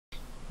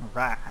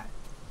Alright.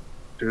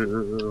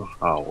 Oh,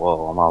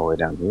 whoa, I'm all the way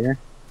down here.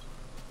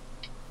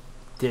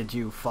 Did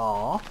you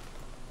fall?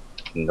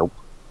 Nope.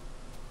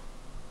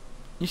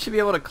 You should be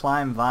able to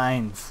climb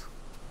vines.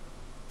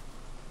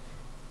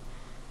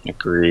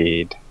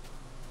 Agreed.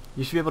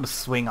 You should be able to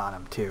swing on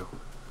them too.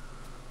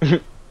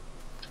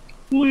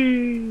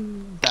 Whee!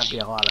 That'd be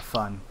a lot of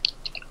fun.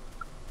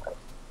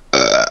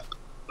 I'm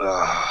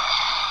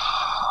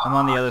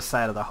on the other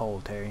side of the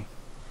hole, Terry.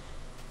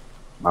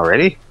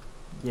 Already?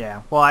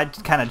 Yeah, well, I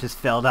kind of just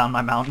fell down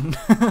my mountain.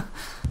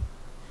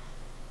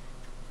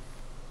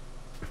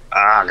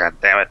 Ah, god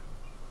damn it.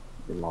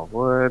 Get more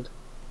wood.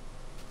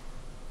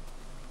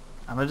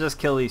 I'm gonna just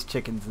kill these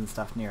chickens and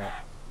stuff near it.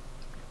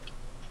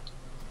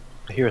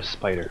 I hear a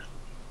spider.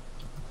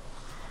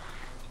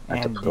 I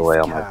have to And put away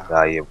all these my cows.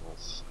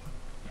 valuables.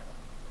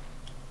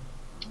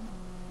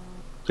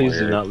 Please do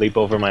Weird. not leap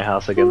over my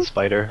house against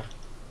spider.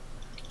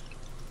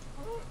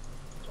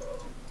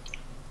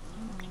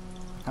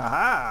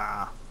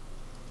 Aha!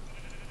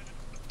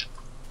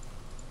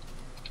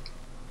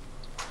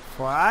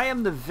 For I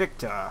am the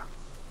victor.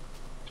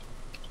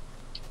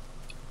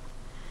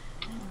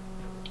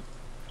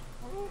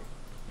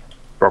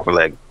 Broke my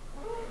leg.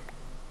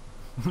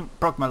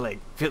 Broke my leg.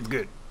 Feels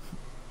good.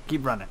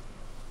 Keep running.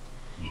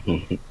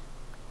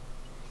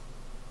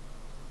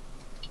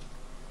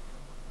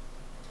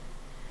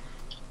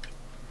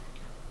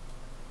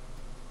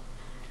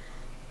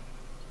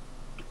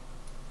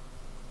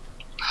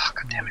 Oh,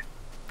 god damn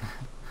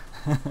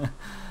it.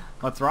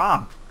 What's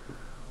wrong?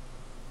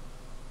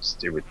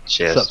 Stupid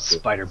chest. What's up,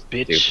 spider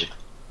bitch? Stupid.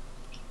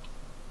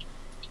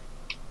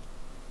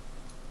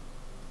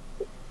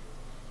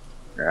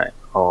 Right,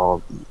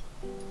 all the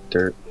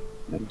dirt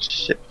and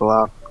shit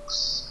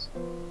blocks.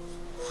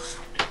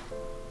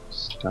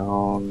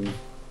 Stone.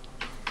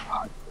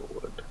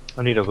 Hardwood.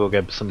 I need to go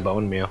get some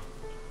bone meal.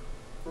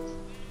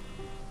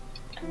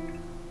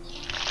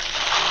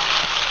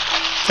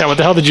 Yeah, what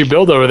the hell did you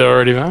build over there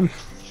already, man?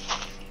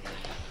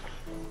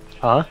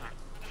 Huh?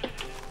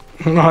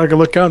 I don't know how I can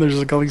look out. There's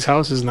like all these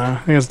houses now. I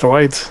think it's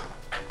Dwight's.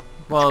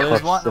 Well,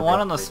 there's Cluster the one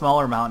on the roughly.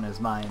 smaller mountain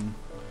is mine.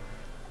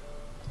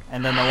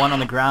 And then the one on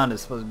the ground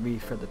is supposed to be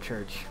for the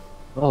church.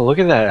 Oh, look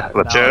at that.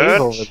 The Cave church?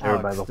 over there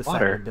by Alex the decided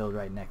water. to build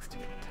right next to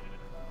it.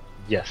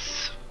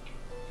 Yes.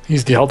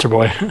 He's the altar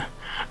boy.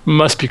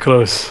 Must be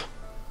close.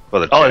 For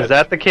the Oh, church. is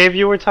that the cave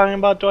you were talking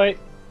about, Dwight?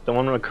 The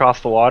one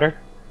across the water?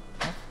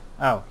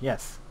 Oh,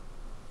 yes.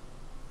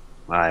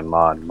 I'm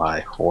on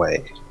my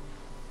way.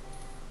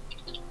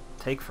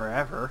 Take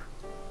forever.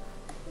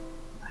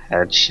 I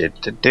had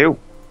shit to do.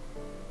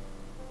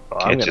 Oh,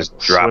 Can't gonna just go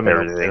drop swimming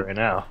over everything. there right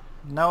now.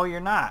 No, you're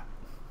not.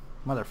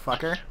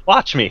 Motherfucker.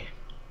 Watch me.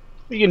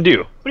 What are you gonna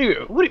do? What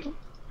are you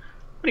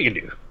gonna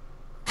do?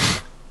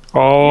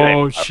 Oh, You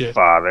ain't my shit.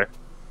 father.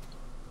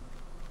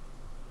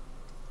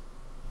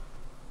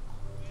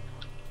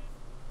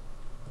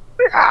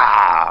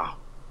 Ah!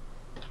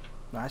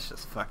 That's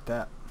just fucked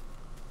up.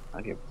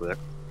 I get flipped.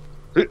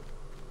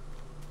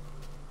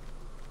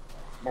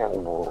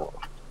 Oh.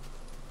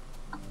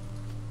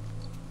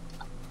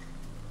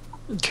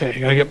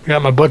 Okay,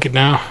 got my bucket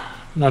now.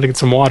 Now to get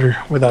some water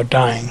without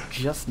dying.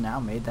 Just now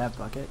made that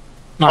bucket.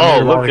 Not Oh,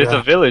 very look, long there's ago.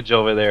 a village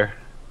over there.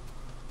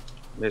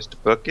 Mr.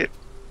 Bucket.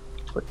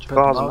 Put your Put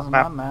balls the in balls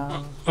my in my mouth.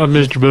 mouth. Oh,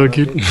 Mr.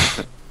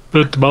 Bucket.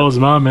 Put the balls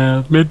in my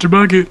mouth. Mr.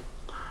 Bucket.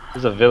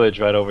 There's a village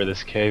right over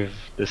this cave,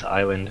 this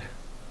island.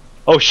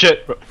 Oh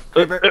shit!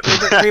 Creeper,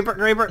 creeper, creeper,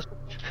 creeper.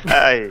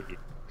 Hey,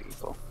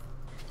 people.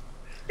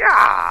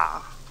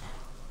 Yeah!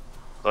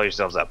 Blow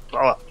yourselves up. Blow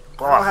up.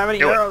 Blow I don't up. have any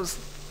Do arrows.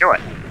 It. Do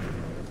it.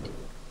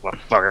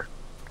 Motherfucker.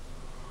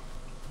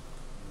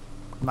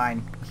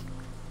 Mine.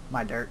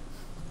 My dirt.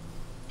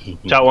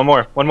 Shot one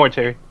more,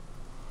 Terry.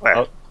 Where?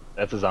 Oh,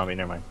 that's a zombie.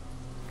 Never mind.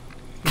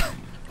 What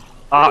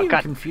Oh are you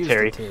god, confused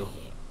Terry. the two?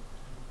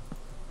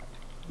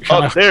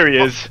 Oh, there he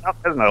is. Oh,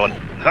 there's another one.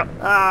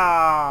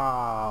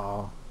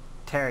 Oh,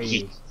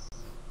 Terry.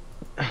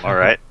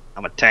 Alright,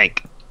 I'm a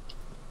tank.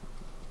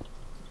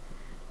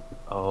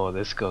 Oh,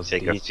 this goes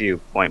Take a deep. few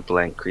point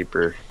blank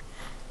creeper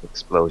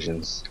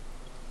explosions.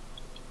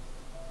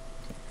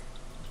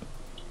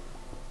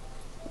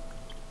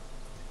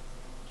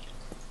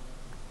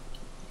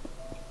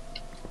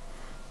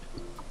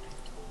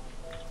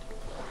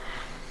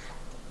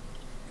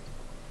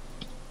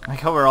 Like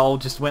how we're all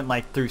just went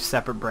like through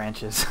separate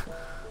branches.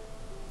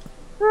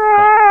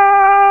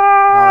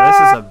 Oh, this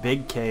is a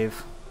big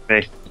cave.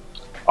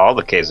 All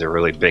the caves are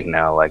really big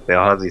now. Like they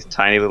all have these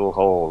tiny little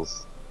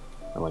holes,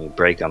 and when you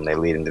break them, they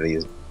lead into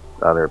these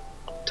other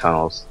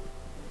tunnels.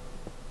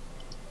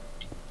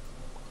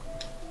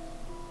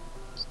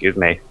 Excuse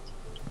me.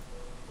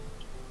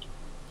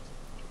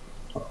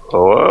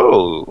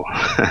 Oh,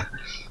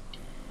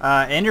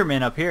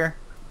 Enderman up here.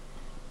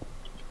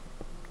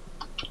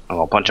 I'm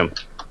gonna punch him.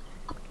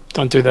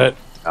 Don't do that.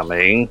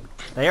 Coming.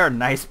 They are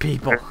nice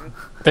people.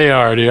 They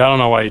are, dude. I don't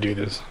know why you do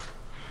this.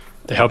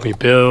 They help me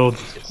build.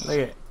 Look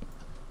at.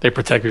 They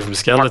protect me from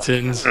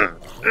skeletons.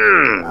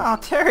 Oh,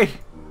 Terry.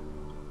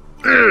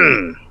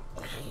 Mm.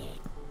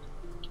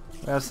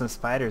 We have some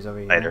spiders over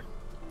here. Spider.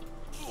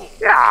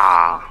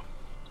 Yeah.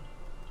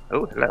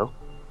 Oh, hello.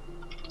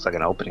 Looks like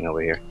an opening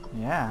over here.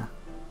 Yeah.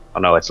 Oh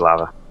no, it's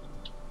lava.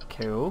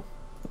 Cool.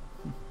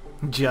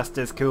 Just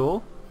as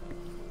cool.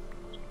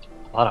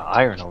 A lot of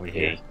iron over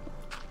here.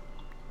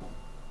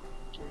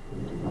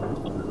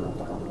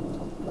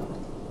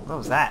 What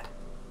was that?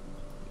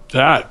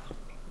 That.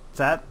 Is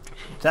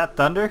that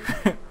thunder?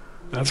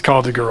 That's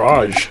called the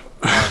garage.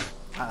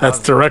 That's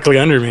was- directly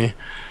under me.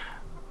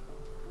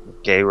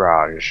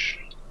 Garage.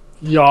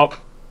 Yup.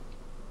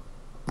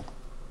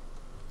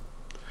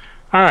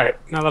 Alright,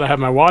 now that I have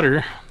my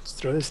water, let's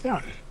throw this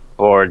down.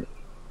 Bored.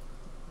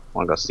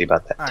 Wanna go see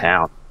about that Alright.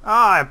 town. Oh,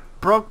 I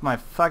broke my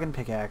fucking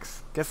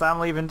pickaxe. Guess I'm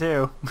leaving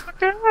too.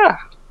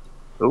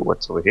 Ooh,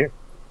 what's over here?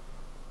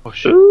 Oh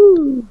shit.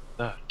 Ooh.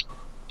 That.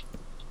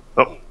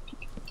 Oh,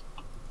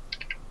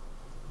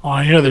 Oh,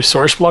 another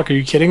source block? Are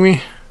you kidding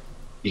me?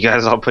 you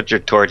guys all put your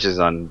torches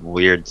on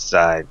weird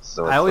sides,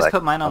 so it's I always like,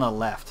 put mine on the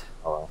left.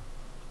 oh,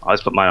 I always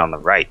put mine on the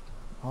right.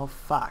 Oh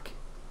fuck.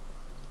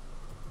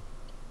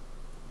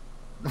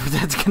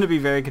 That's gonna be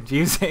very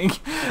confusing.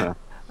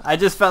 I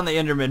just found the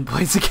Enderman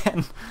place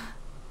again.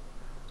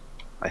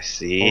 I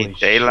see Holy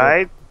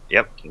daylight.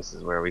 Yep, this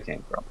is where we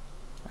came from.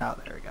 Oh,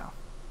 there we go.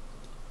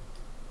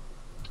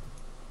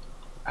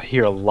 I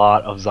hear a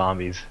lot of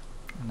zombies.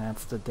 And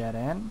that's the dead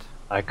end.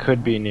 I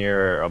could be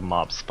near a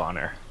mob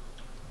spawner.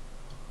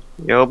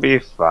 You'll be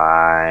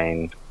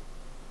fine.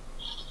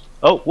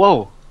 Oh,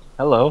 whoa!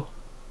 Hello.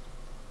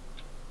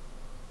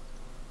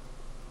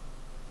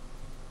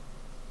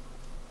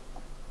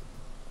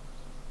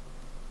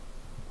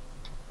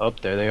 Oh,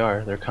 there they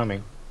are. They're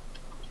coming.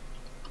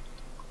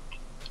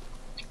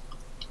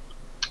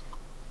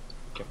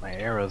 Get my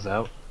arrows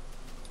out.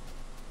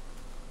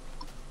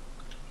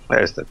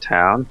 There's the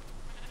town.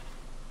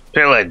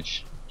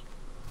 Pillage.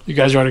 You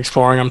guys aren't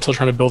exploring, I'm still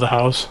trying to build a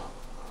house.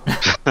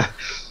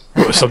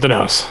 It was something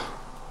else.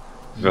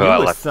 You Oh,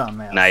 was like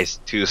something else. nice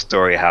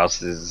 2-story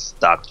houses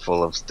stocked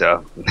full of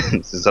stuff.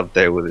 This is up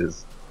there with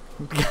his.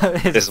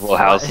 his Visible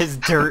house. His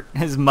dirt,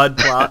 his mud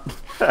plot.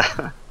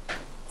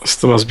 It's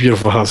the most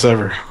beautiful house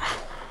ever.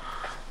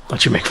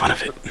 Don't you make fun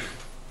of it.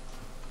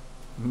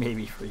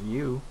 Maybe for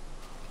you.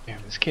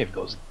 Damn, this cave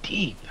goes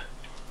deep.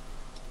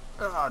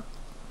 Oh.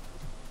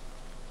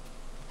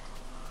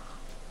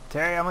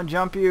 Terry, I'm gonna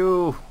jump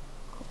you.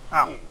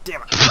 Oh,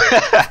 damn it.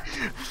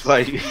 It's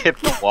like you hit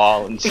the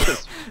wall and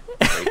just.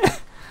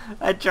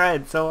 I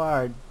tried so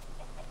hard.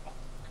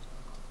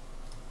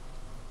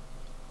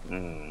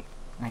 Mm,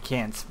 I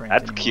can't sprint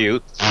that's anymore.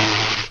 cute.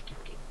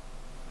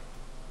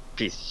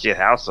 Piece of shit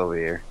house over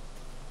here.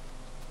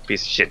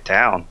 Piece of shit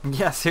town.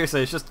 Yeah,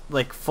 seriously, it's just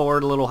like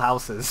 4 little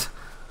houses.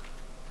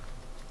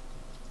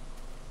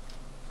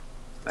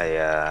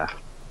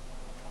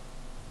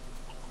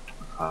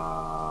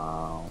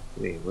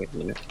 Wait a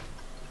minute.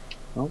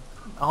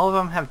 All of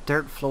them have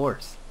dirt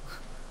floors.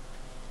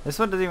 This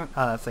one doesn't even...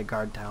 Oh, that's a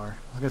guard tower.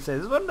 I was gonna say,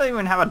 this one doesn't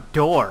even have a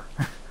door.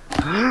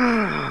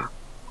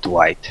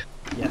 Dwight,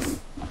 Yes.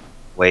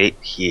 wait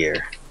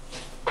here.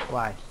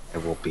 Why? I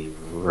will be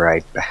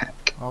right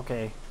back.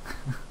 Okay.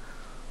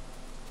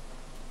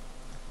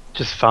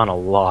 Just found a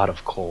lot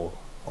of coal.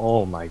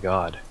 Oh my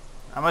god.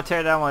 I'm gonna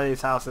tear down one of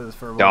these houses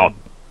for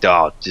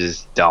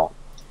Just don't.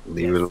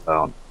 Leave it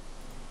alone.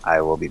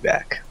 I will be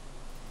back.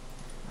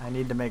 I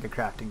need to make a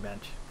crafting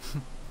bench.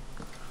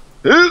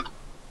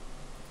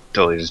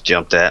 Totally just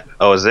jumped at.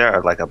 Oh, is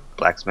there like a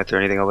blacksmith or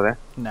anything over there?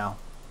 No.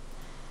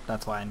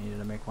 That's why I needed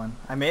to make one.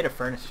 I made a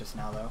furnace just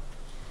now, though.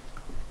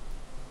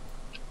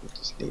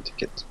 Just need to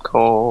get some Oh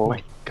coal.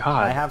 my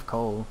god. I have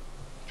coal.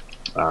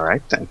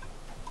 Alright then.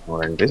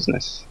 We're in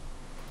business.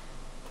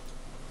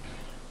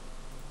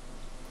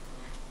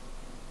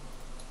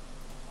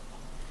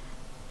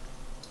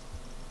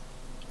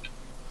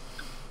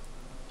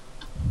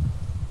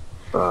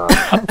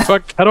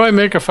 Fuck, how do I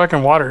make a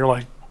fucking water,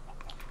 like,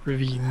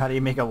 ravine? How do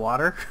you make a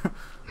water?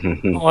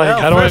 Like, Well,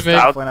 how do I first make...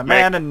 off, when a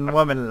man and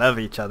woman love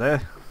each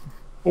other.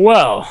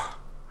 Well,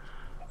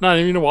 not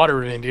even a water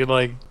ravine, dude.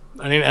 Like,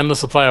 I need an endless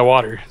supply of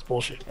water. It's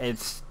bullshit.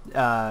 It's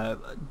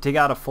dig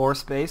out a 4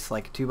 space,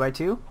 like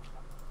 2x2.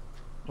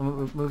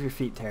 Move your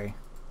feet, Terry.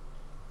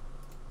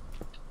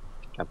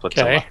 I put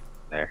some Okay. up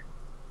there.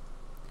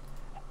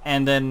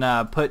 And then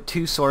put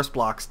 2 source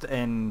blocks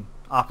in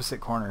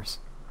opposite corners.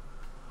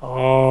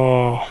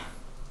 Oh.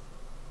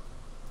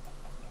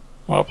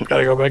 Well,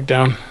 gotta go back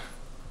down.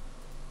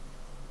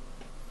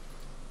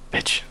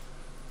 Bitch.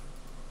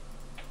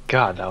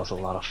 God, that was a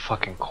lot of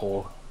fucking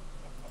coal.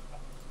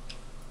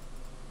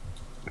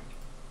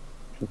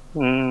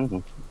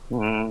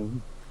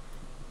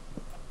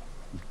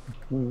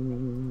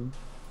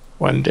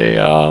 One day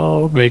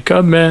I'll make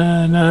a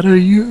man out of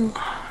you.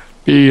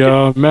 Be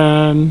a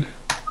man.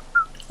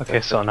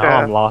 Okay, so now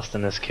I'm lost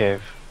in this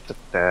cave.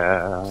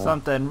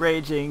 Something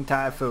raging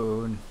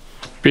typhoon.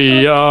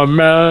 Be a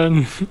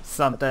man.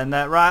 Something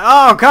that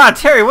Oh God,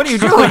 Terry, what are you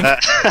doing?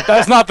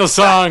 That's not the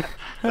song.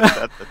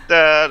 What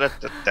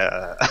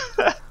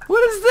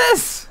is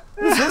this?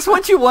 Is this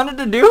what you wanted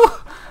to do?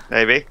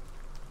 Maybe.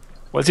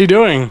 What's he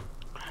doing?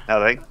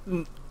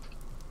 Nothing.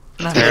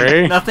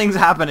 Harry? Nothing's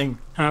happening.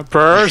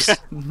 Purse?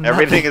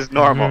 Everything is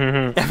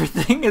normal.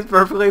 Everything is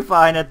perfectly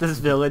fine at this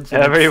village.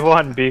 and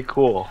Everyone, be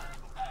cool.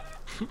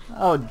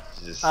 Oh,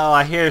 Just-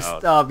 I hear. oh.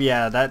 Oh,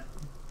 yeah,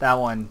 that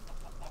one.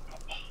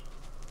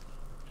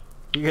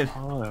 You could.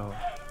 Oh.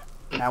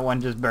 That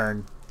one just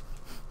burned.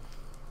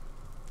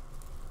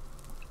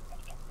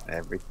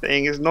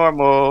 Everything is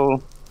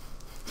normal.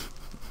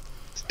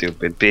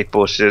 Stupid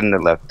people shouldn't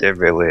have left their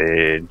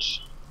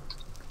village.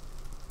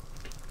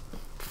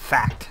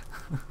 Fact.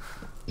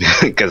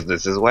 Because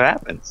this is what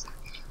happens.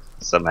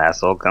 Some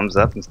asshole comes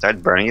up and starts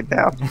burning it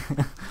down.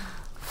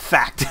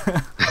 Fact.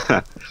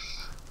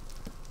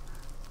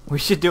 We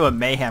should do a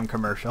mayhem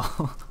commercial.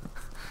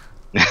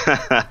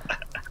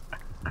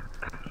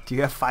 Do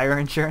you have fire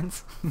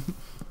insurance?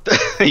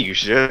 You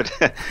should.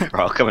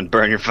 Or I'll come and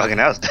burn your fucking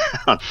house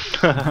down.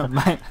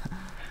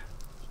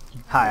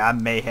 Hi,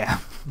 I'm mayhem.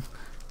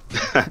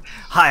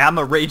 Hi, I'm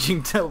a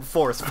raging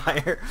forest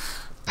fire.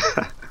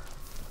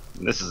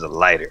 This is a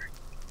lighter.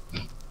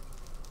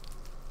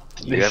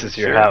 This is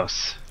your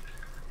house.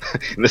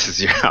 This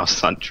is your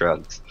house on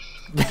drugs.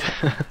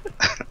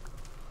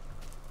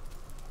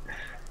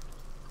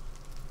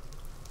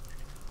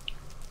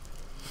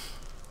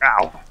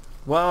 Ow.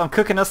 Well, I'm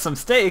cooking us some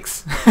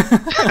steaks.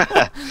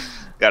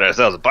 Got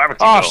ourselves a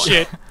barbecue Oh,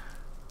 going. shit.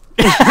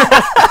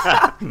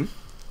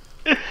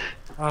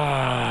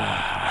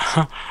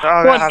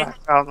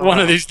 One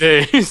of these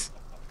days.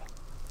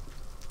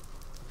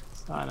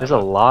 There's a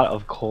lot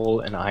of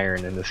coal and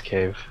iron in this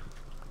cave.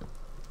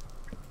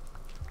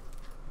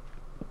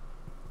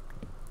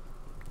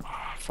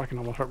 I fucking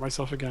almost hurt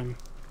myself again.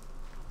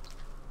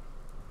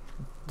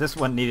 This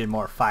one needed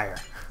more fire.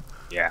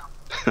 Yeah.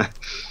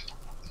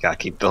 Gotta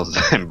keep those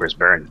embers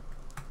burning.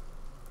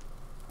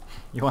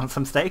 You want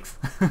some steaks?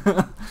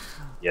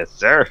 Yes,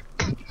 sir.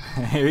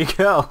 Here you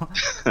go.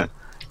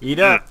 Eat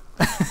up.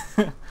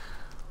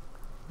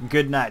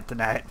 Good night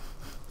tonight.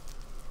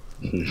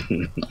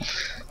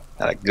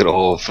 Got a good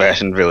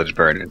old-fashioned village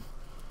burning.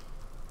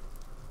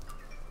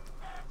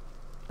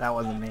 That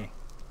wasn't me.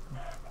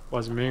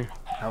 Wasn't me.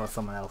 That was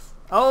someone else.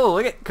 Oh,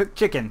 look at cooked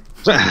chicken.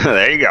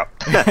 There you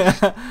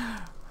go.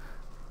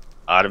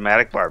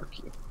 Automatic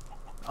barbecue.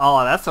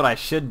 Oh, that's what I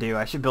should do.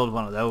 I should build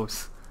one of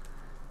those.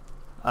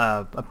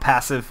 A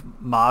passive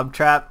mob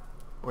trap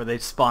where they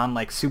spawn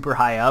like super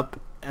high up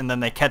and then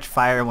they catch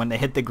fire and when they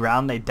hit the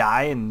ground they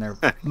die and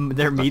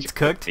their meat's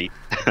cooked.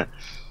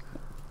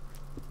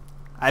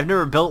 I've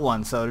never built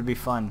one, so it'd be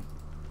fun.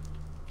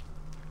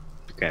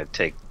 It's gonna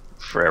take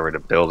forever to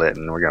build it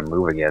and we're gonna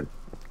move again.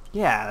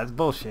 Yeah, that's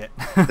bullshit.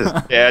 His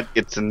dad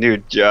gets a new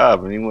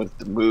job and he wants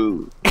to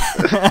move.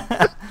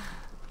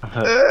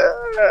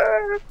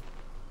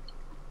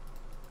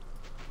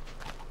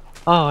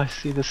 Oh, I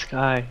see the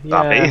sky.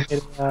 Zombie. Yeah, get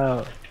it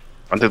out.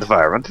 Run through the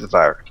fire, run through the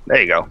fire.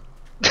 There you go.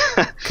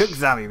 Cooked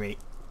zombie meat.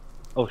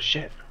 Oh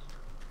shit.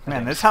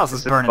 Man, this house is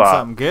This is burning Bob.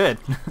 something good.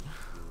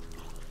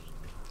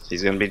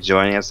 He's gonna be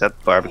joining us at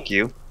the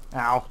barbecue.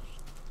 Ow.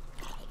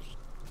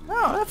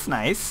 Oh, that's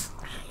nice.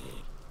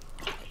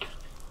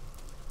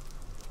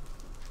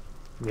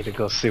 Need to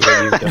go see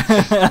what you've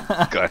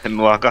done. Go ahead and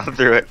walk on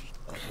through it.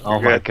 Oh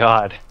You're my good.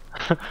 god.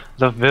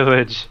 The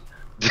village.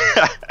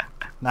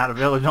 Not a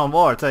village no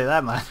more, I'll tell you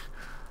that much.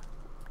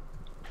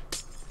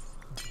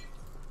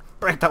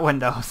 Break the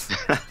windows.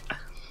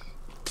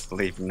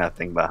 Leave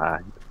nothing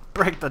behind.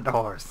 Break the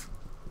doors.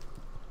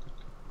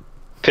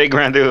 Pig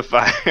ran through the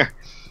fire.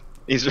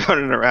 He's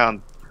running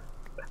around.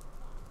 Yeah,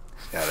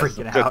 that's some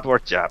Freaking good out.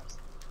 pork chops.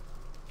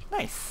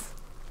 Nice.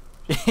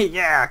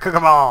 Yeah, cook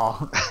them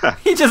all.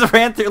 He just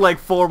ran through like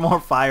 4 more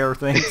fire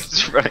things.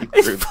 He's running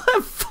He's through.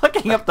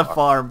 fucking up the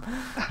farm.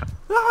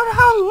 Oh no!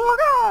 Oh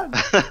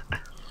god!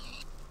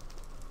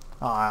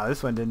 Oh, wow,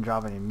 this one didn't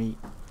drop any meat.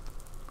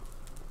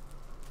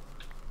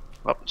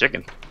 Oh,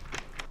 chicken.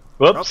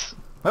 Whoops.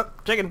 Oh,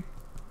 chicken.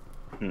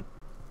 Hmm.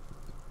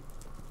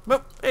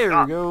 Oh, there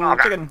Oh, we go, oh, God.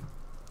 chicken.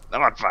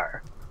 I'm on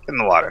fire. Get in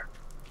the water.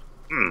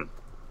 Hmm.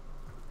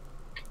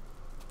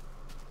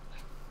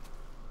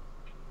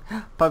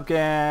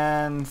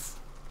 Pumpkins.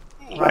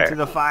 Run Where? through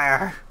the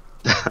fire.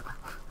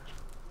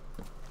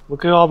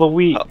 Look at all the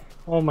wheat. Oh.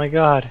 Oh my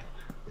god.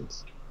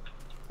 It's-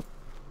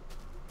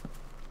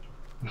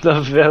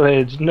 The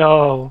village.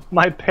 No.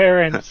 My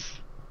parents.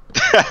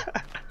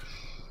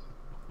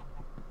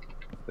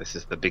 This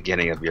is the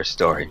beginning of your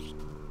story.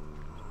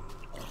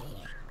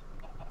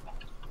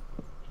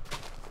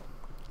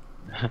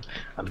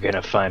 I'm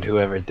gonna find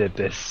whoever did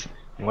this.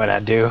 And when I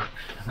do,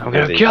 I'm You're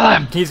gonna the- kill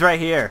him. He's right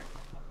here.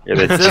 You're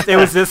the It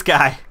was this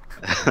guy.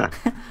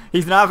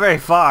 He's not very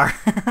far.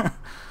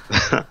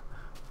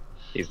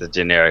 He's the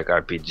generic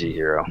RPG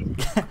hero.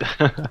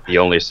 The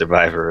only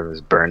survivor of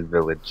his burned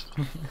village.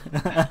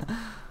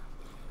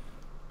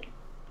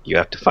 You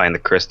have to find the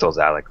crystals,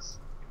 Alex.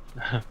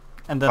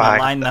 And then Find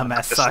align the them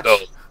as such.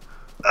 crystals.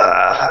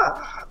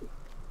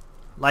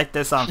 Light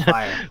this on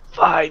fire.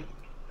 Find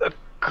the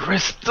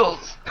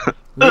crystals.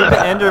 Leave the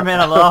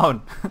Enderman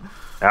alone.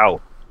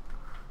 Ow.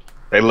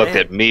 They looked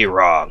at me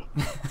wrong.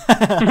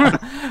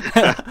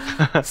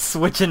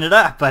 Switching it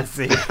up, I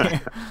see.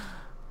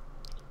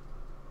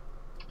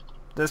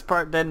 This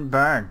part didn't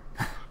burn.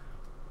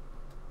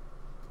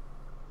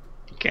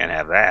 You can't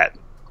have that.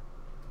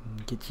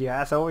 Get your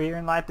ass over here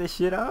and light this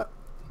shit up.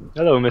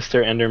 Hello,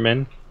 Mr.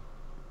 Enderman.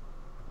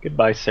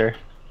 Goodbye, sir.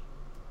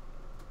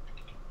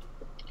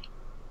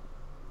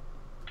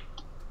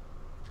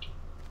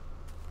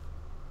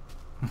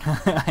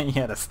 He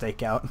had a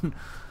stakeout.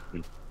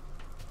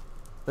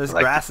 This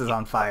Like grass is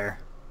on fire.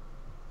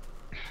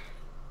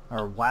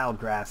 Or wild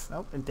grass.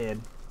 Oh, it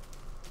did.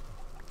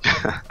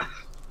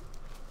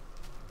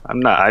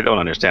 I don't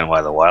understand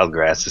why the wild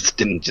grasses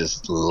didn't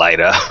just light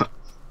up.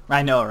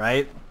 I know,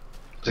 right?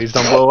 Please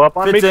don't blow up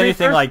on If me, it's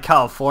anything creeper. like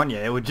California,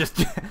 it would just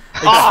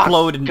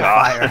explode into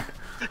God.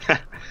 fire.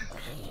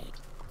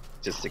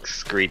 Just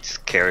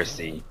excretes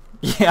kerosene.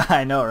 Yeah,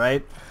 I know,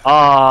 right?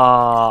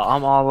 Ah,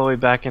 I'm all the way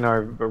back in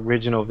our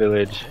original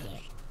village.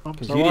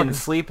 Because you didn't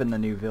sleep in the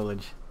new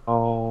village.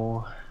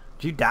 Oh.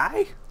 Did you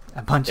die?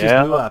 A bunch just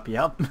Yeah. blew up,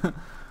 yep.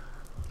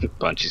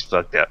 Bunchy's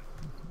fucked up.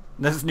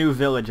 This new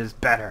village is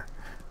better.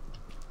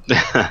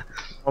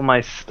 All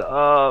my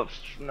stuff.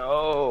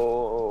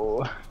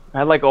 No. I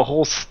had like a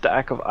whole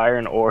stack of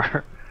iron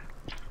ore.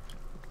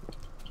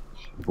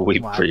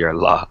 Weep Wow. for your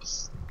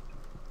loss.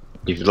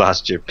 You've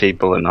lost your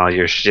people and all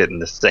your shit in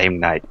the same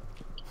night.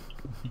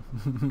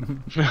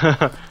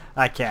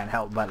 I can't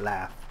help but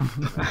laugh.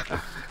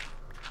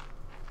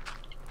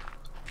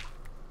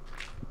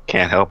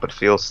 Can't help but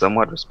feel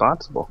somewhat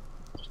responsible.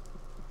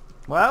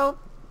 Well,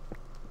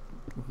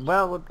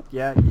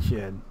 yeah, you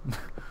should.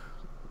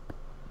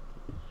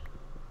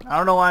 I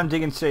don't know why I'm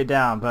digging straight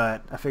down,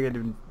 but I figured it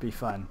would be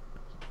fun.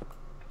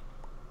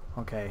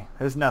 Okay,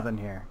 there's nothing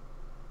here.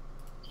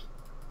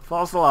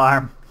 False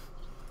alarm.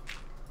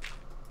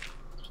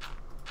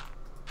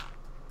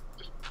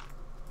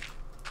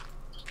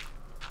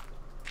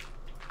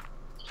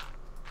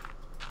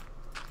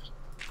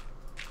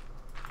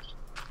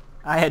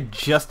 I had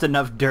just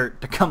enough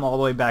dirt to come all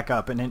the way back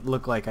up, and it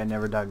looked like I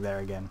never dug there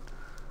again.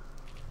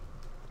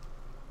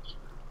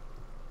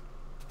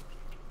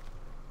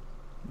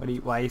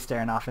 Why are you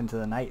staring off into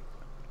the night?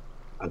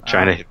 I'm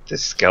trying to hit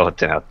this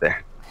skeleton out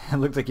there. It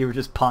looked like you were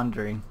just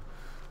pondering.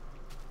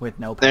 With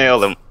no pants.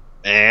 Nailed him.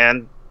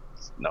 And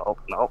nope.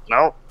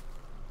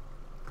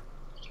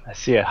 I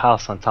see a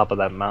house on top of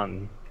that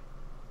mountain.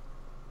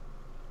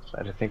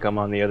 But I think I'm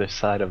on the other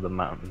side of the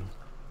mountain.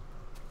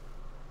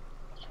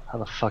 How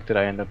the fuck did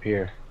I end up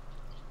here?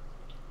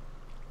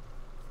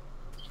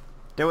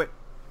 Do it.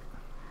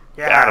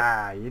 Got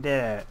Yeah, you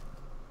did it.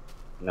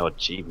 No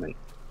achievement.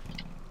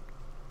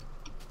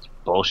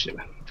 Bullshit.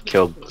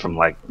 Killed from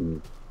like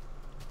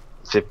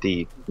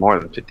 50, more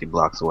than 50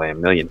 blocks away a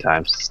million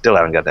times. Still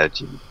haven't got that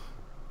achievement.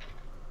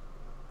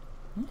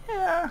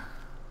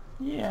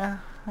 Yeah,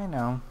 I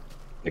know.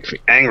 Makes me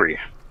angry.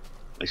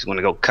 Makes me want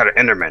to go cut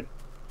an Enderman.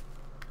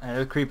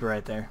 There's a creeper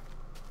right there.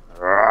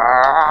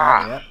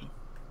 Ah! Yep.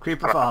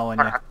 Creeper following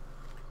you.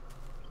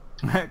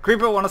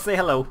 Creeper want to say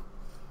hello.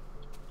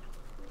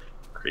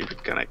 Creeper's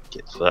gonna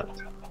get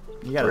fucked.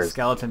 You got Where a is-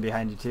 skeleton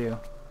behind you too.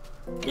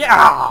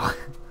 Yeah!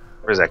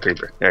 Where's that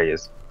creeper? There he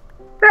is.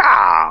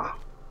 Ah!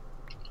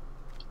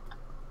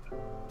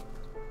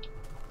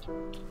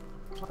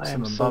 I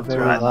Some am so above very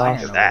ground lost.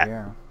 iron Look at over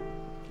here.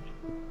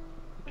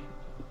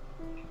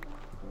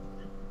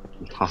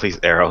 All these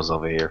arrows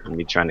over here from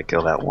me trying to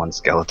kill that one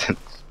skeleton.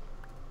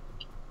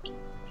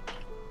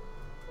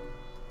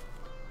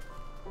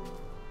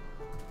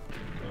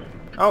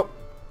 Oh,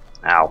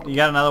 Ow. you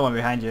got another one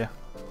behind you.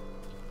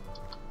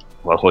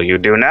 What will you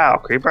do now,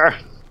 creeper?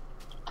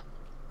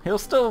 He'll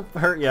still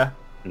hurt you.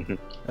 Mhm.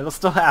 It'll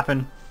still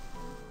happen.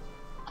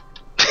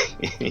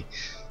 He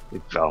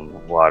fell in the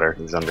water.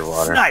 He's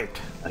underwater. Sniped!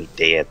 I'm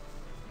dead.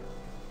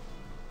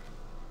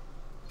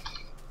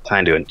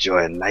 Time to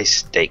enjoy a nice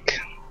steak.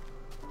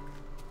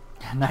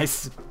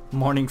 Nice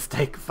morning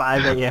steak,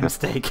 5 a.m.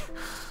 steak.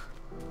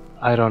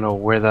 I don't know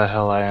where the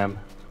hell I am.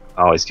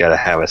 Always gotta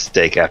have a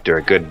steak after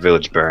a good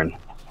village burn.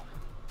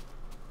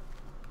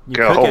 You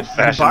Go cook it, you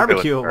old-fashioned barbecue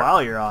it village burn.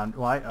 while you're on.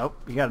 Why? Oh,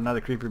 you got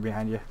another creeper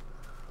behind you.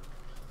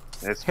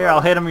 It's Here,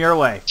 I'll hit him your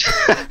way.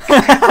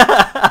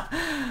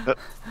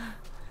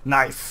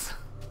 Nice.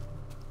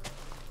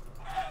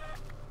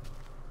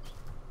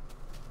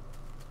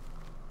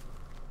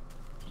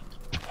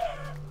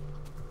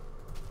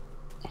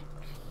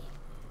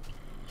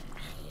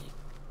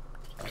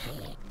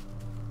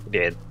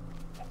 Did.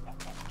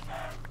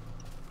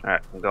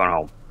 Alright, I'm going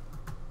home.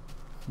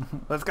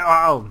 Let's go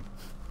home.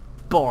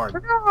 Bored.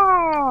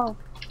 No! Are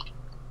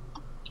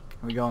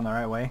we going the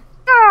right way?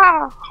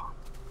 No!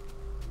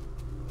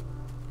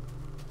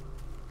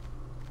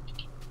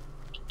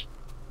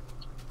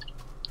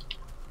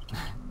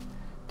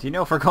 Do you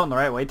know if we're going the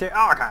right way, too?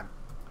 Oh, God.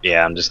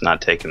 Yeah, I'm just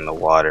not taking the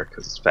water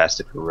because it's fast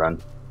if you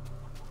run.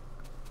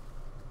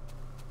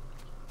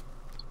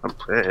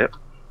 Yep.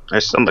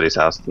 There's somebody's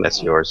house.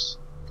 That's yours.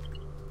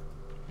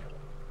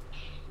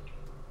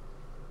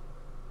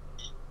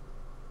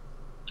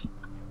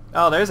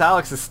 Oh, there's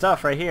Alex's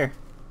stuff right here.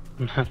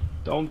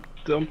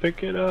 Don't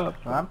pick it up.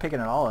 Well, I'm picking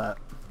it all up.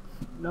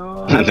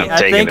 No. I, mean, I'm I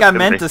taking think it I to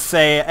meant me. to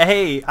say,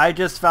 hey, I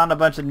just found a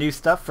bunch of new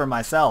stuff for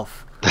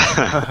myself.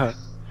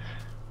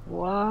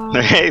 Wow.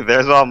 Hey,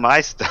 there's all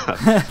my stuff.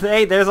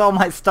 Hey, there's all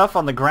my stuff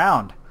on the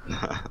ground.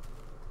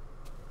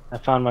 I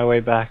found my way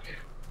back.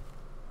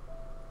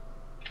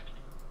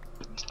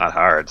 It's not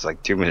hard. It's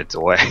like 2 minutes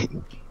away.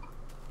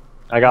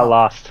 I got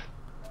lost.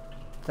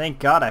 Thank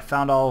God I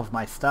found all of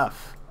my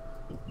stuff.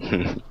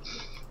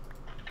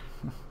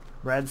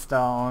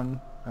 Redstone,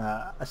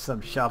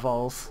 some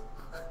shovels,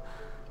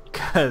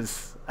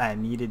 because I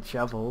needed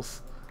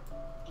shovels.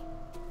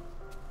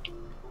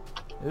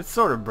 It's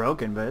sort of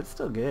broken, but it's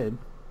still good.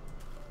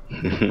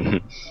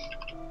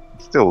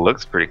 Still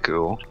looks pretty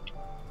cool.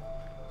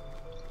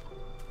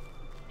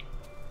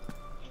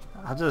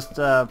 I'll just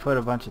put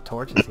a bunch of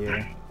torches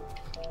here.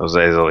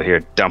 Jose's over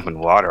here dumping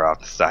water off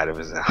the side of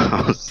his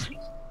house.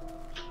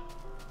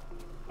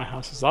 My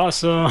house is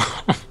awesome.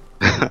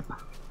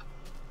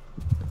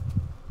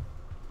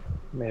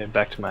 Made it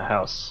back to my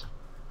house.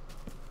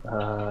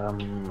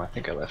 I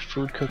think I left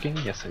food cooking.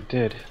 Yes, I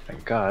did.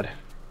 Thank God.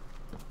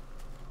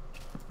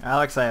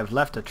 Alex, I have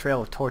left a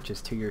trail of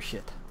torches to your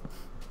shit.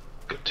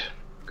 Good.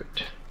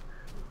 Good.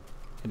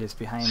 It is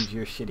behind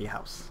your shitty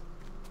house.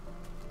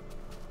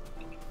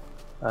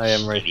 I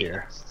am right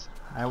here.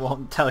 I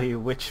won't tell you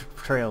which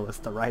trail is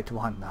the right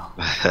one, though.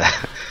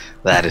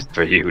 That is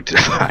for you to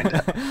find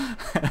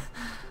out.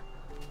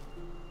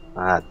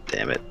 Ah,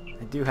 damn it.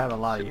 I do have a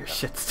lot of your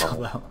shit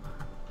still, though.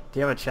 Do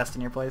you have a chest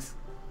in your place?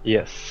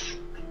 Yes.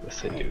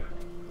 Yes, I do.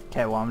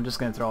 Okay, well, I'm just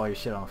gonna throw all your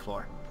shit on the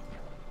floor.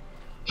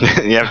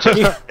 You have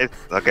to.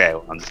 Okay,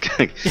 well, I'm just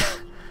gonna.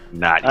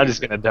 Not. I'm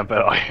just gonna dump it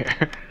all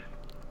here.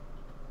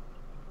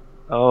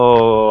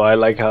 Oh, I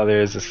like how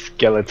there's a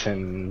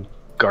skeleton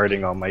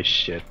guarding all my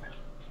shit.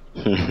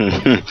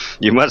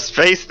 You must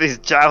face these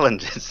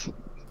challenges.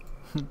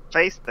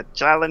 Face the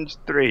challenge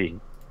 3.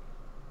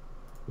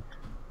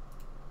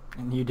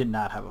 And you did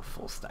not have a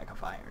full stack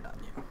of iron on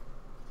you.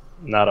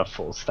 Not a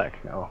full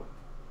stack, no.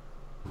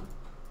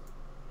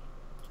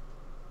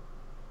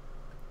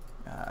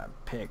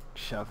 Pick,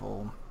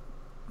 shovel,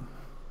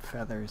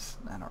 feathers,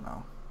 I don't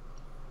know.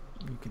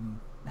 You can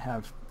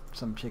have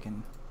some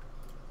chicken.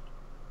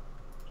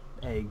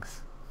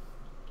 Eggs.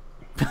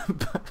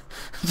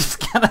 Just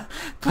kind of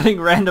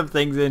putting random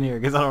things in here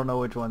because I don't know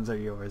which ones are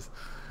yours.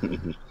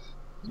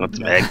 Want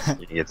some eggs?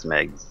 You can get some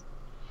eggs.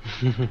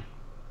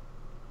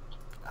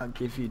 I'll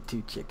give you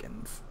 2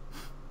 chickens.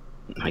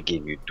 I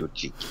gave you 2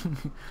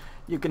 chickens.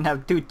 You can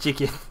have 2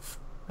 chickens.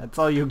 That's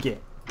all you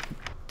get.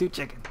 2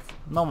 chickens.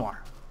 No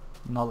more.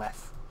 No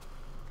less.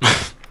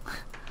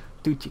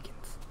 2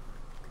 chickens.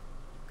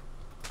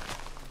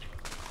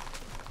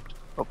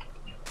 Oh.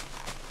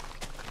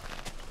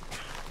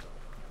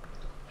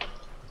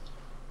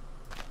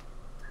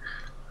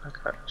 I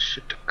got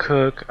shit to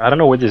cook. I don't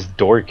know where this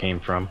door came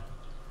from.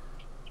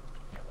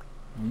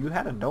 You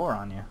had a door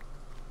on you.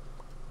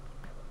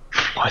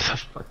 Why the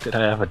fuck did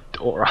I have a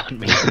door on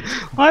me?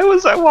 Why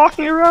was I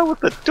walking around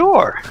with a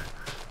door?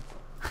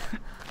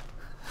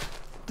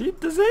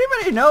 Does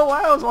anybody know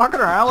why I was walking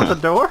around with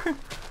a door?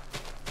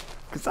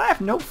 Because I have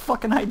no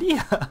fucking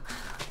idea.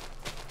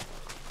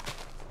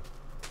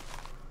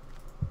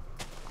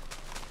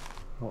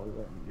 Hold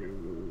on,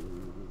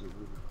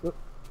 you.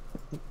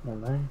 Never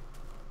mind.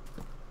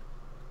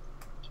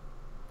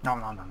 No.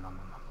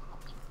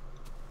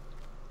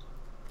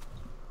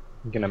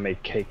 I'm gonna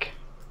make cake.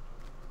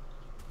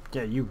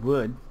 Yeah, you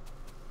would.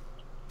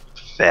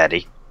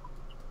 Fatty.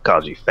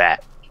 Called you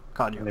fat.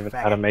 Called I you don't a even know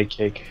how to faggot. make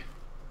cake.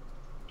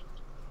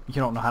 You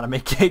don't know how to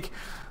make cake?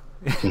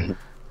 I'm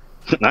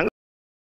gonna